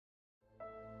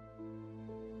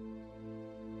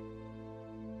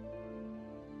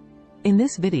In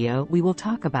this video we will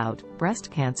talk about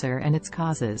breast cancer and its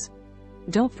causes.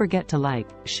 Don't forget to like,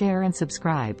 share and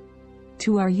subscribe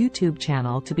to our YouTube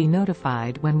channel to be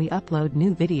notified when we upload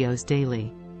new videos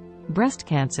daily. Breast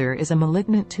cancer is a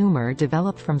malignant tumor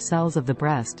developed from cells of the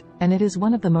breast, and it is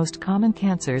one of the most common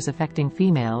cancers affecting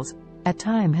females. At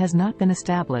time has not been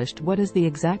established what is the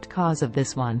exact cause of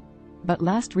this one, but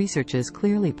last research is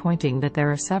clearly pointing that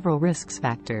there are several risk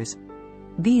factors.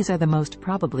 These are the most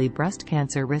probably breast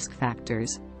cancer risk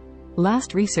factors.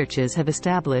 Last researches have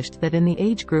established that in the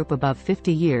age group above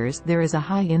 50 years there is a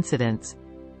high incidence.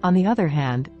 On the other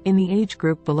hand, in the age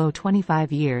group below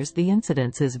 25 years the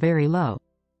incidence is very low.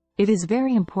 It is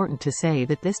very important to say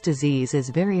that this disease is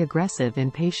very aggressive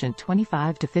in patient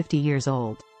 25 to 50 years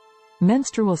old.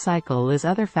 Menstrual cycle is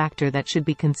other factor that should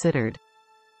be considered.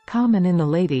 Common in the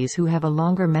ladies who have a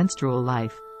longer menstrual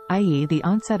life, i.e. the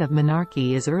onset of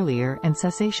menarche is earlier and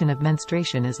cessation of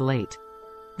menstruation is late.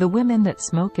 The women that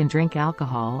smoke and drink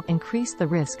alcohol increase the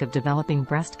risk of developing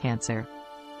breast cancer.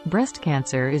 Breast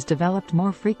cancer is developed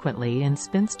more frequently in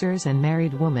spinsters and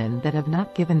married women that have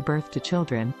not given birth to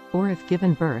children, or if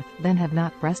given birth, then have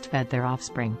not breastfed their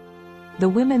offspring. The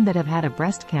women that have had a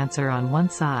breast cancer on one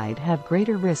side have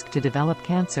greater risk to develop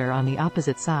cancer on the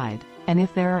opposite side, and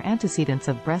if there are antecedents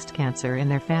of breast cancer in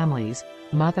their families,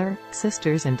 mother,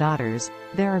 sisters and daughters,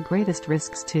 there are greatest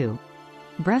risks too.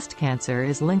 Breast cancer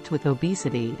is linked with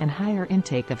obesity and higher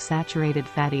intake of saturated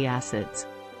fatty acids.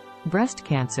 Breast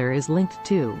cancer is linked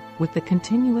too with the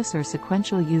continuous or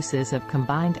sequential uses of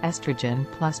combined estrogen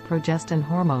plus progestin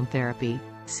hormone therapy,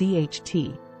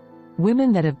 CHT.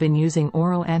 Women that have been using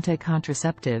oral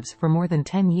anti-contraceptives for more than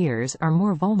 10 years are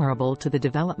more vulnerable to the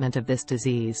development of this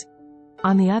disease.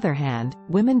 On the other hand,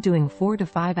 women doing 4 to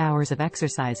 5 hours of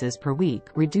exercises per week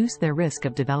reduce their risk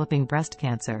of developing breast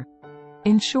cancer.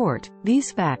 In short,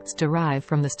 these facts derive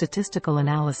from the statistical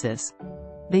analysis.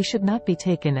 They should not be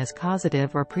taken as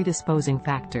causative or predisposing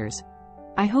factors.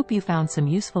 I hope you found some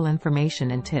useful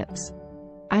information and tips.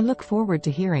 I look forward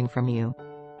to hearing from you.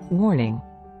 Warning: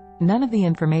 none of the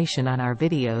information on our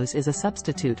videos is a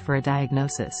substitute for a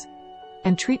diagnosis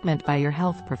and treatment by your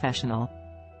health professional.